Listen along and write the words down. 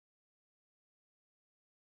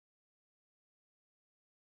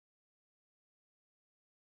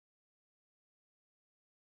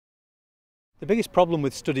The biggest problem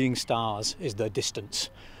with studying stars is their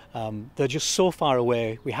distance. They're just so far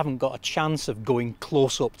away, we haven't got a chance of going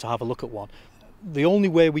close up to have a look at one. The only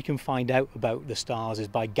way we can find out about the stars is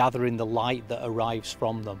by gathering the light that arrives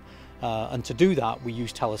from them. And to do that, we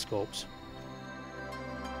use telescopes.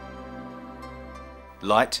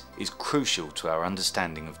 Light is crucial to our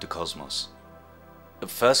understanding of the cosmos.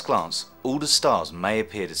 At first glance, all the stars may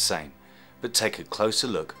appear the same, but take a closer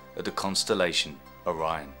look at the constellation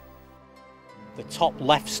Orion. The top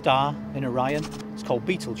left star in Orion is called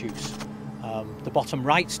Betelgeuse. The bottom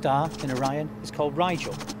right star in Orion is called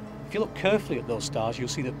Rigel. If you look carefully at those stars, you'll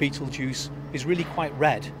see that Betelgeuse is really quite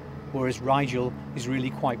red, whereas Rigel is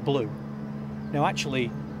really quite blue. Now actually,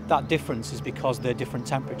 that difference is because they're different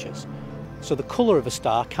temperatures. So the colour of a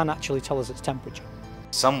star can actually tell us its temperature.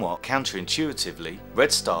 Somewhat counterintuitively,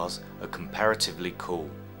 red stars are comparatively cool,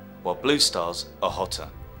 while blue stars are hotter.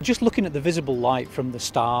 Just looking at the visible light from the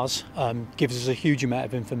stars gives us a huge amount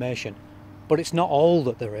of information, but it's not all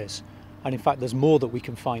that there is, and in fact there's more that we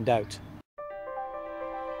can find out.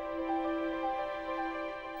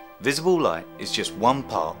 Visible light is just one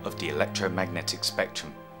part of the electromagnetic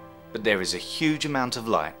spectrum, but there is a huge amount of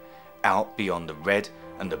light out beyond the red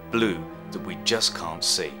and the blue that we just can't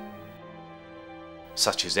see,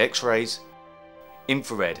 such as X-rays,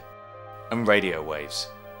 infrared and radio waves,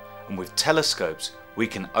 and with telescopes we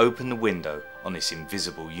can open the window on this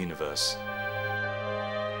invisible universe.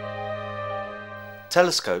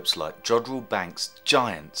 Telescopes like Jodrell Banks'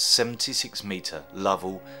 giant 76-metre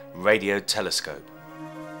Lovell radio telescope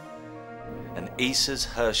and ESA's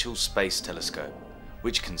Herschel Space Telescope,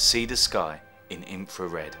 which can see the sky in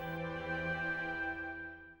infrared.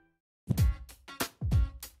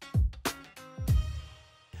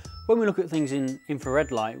 When we look at things in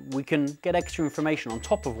infrared light, we can get extra information on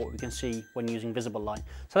top of what we can see when using visible light.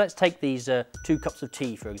 So let's take these 2 cups of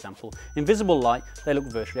tea, for example. In visible light, they look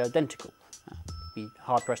virtually identical. Be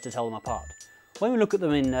hard pressed to tell them apart. When we look at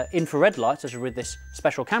them in infrared light, such as with this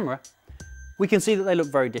special camera, we can see that they look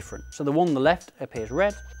very different. So the one on the left appears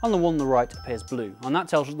red, and the one on the right appears blue. And that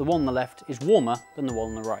tells us the one on the left is warmer than the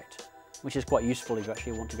one on the right, which is quite useful if you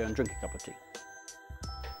actually want to go and drink a cup of tea.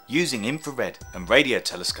 Using infrared and radio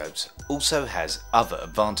telescopes also has other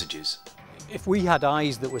advantages. If we had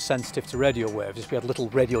eyes that were sensitive to radio waves, if we had little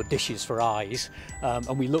radio dishes for eyes,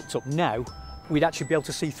 and we looked up now, we'd actually be able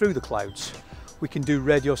to see through the clouds. We can do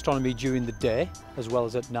radio astronomy during the day as well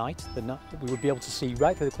as at night. We would be able to see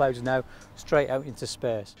right through the clouds now, straight out into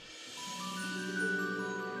space.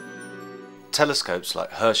 Telescopes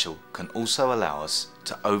like Herschel can also allow us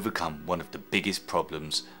to overcome one of the biggest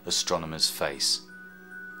problems astronomers face: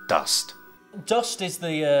 dust. Dust is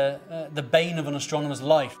the bane of an astronomer's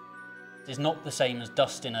life. It's not the same as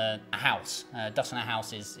dust in a house. Dust in a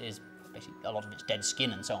house is basically a lot of it's dead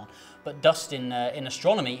skin and so on. But dust in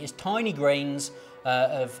astronomy is tiny grains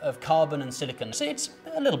of carbon and silicon. So it's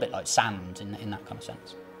a little bit like sand in that kind of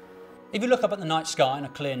sense. If you look up at the night sky on a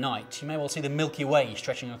clear night, you may well see the Milky Way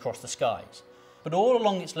stretching across the skies. But all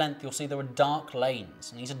along its length you'll see there are dark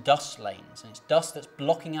lanes, and these are dust lanes, and it's dust that's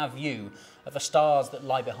blocking our view of the stars that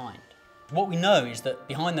lie behind. What we know is that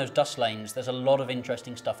behind those dust lanes there's a lot of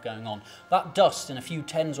interesting stuff going on. That dust, in a few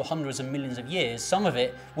tens or hundreds of millions of years, some of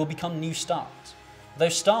it will become new stars.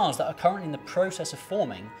 Those stars that are currently in the process of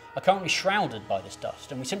forming are currently shrouded by this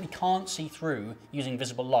dust, and we simply can't see through using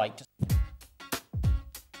visible light.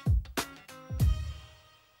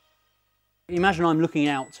 Imagine I'm looking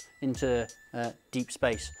out into deep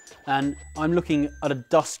space, and I'm looking at a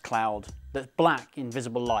dust cloud that's black in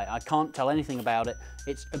visible light. I can't tell anything about it.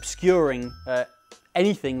 It's obscuring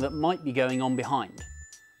anything that might be going on behind.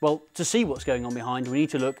 Well, to see what's going on behind, we need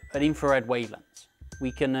to look at infrared wavelengths.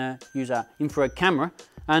 We can use our infrared camera,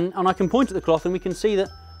 and I can point at the cloth and we can see that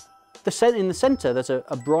in the centre there's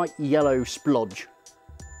a bright yellow splodge.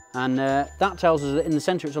 And that tells us that in the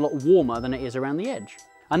centre it's a lot warmer than it is around the edge.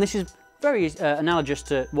 And this is very analogous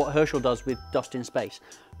to what Herschel does with dust in space.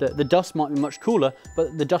 The dust might be much cooler,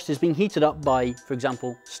 but the dust is being heated up by, for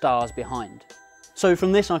example, stars behind. So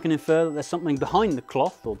from this I can infer that there's something behind the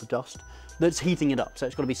cloth, or the dust, that's heating it up. So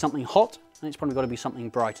it's got to be something hot, and it's probably got to be something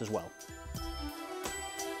bright as well.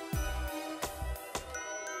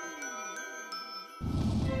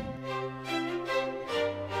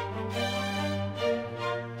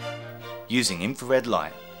 Using infrared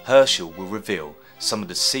light, Herschel will reveal some of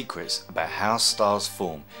the secrets about how stars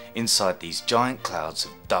form inside these giant clouds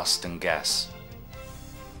of dust and gas.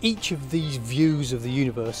 Each of these views of the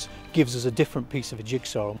universe gives us a different piece of a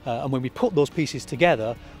jigsaw, and when we put those pieces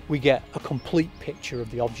together we get a complete picture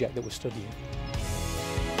of the object that we're studying.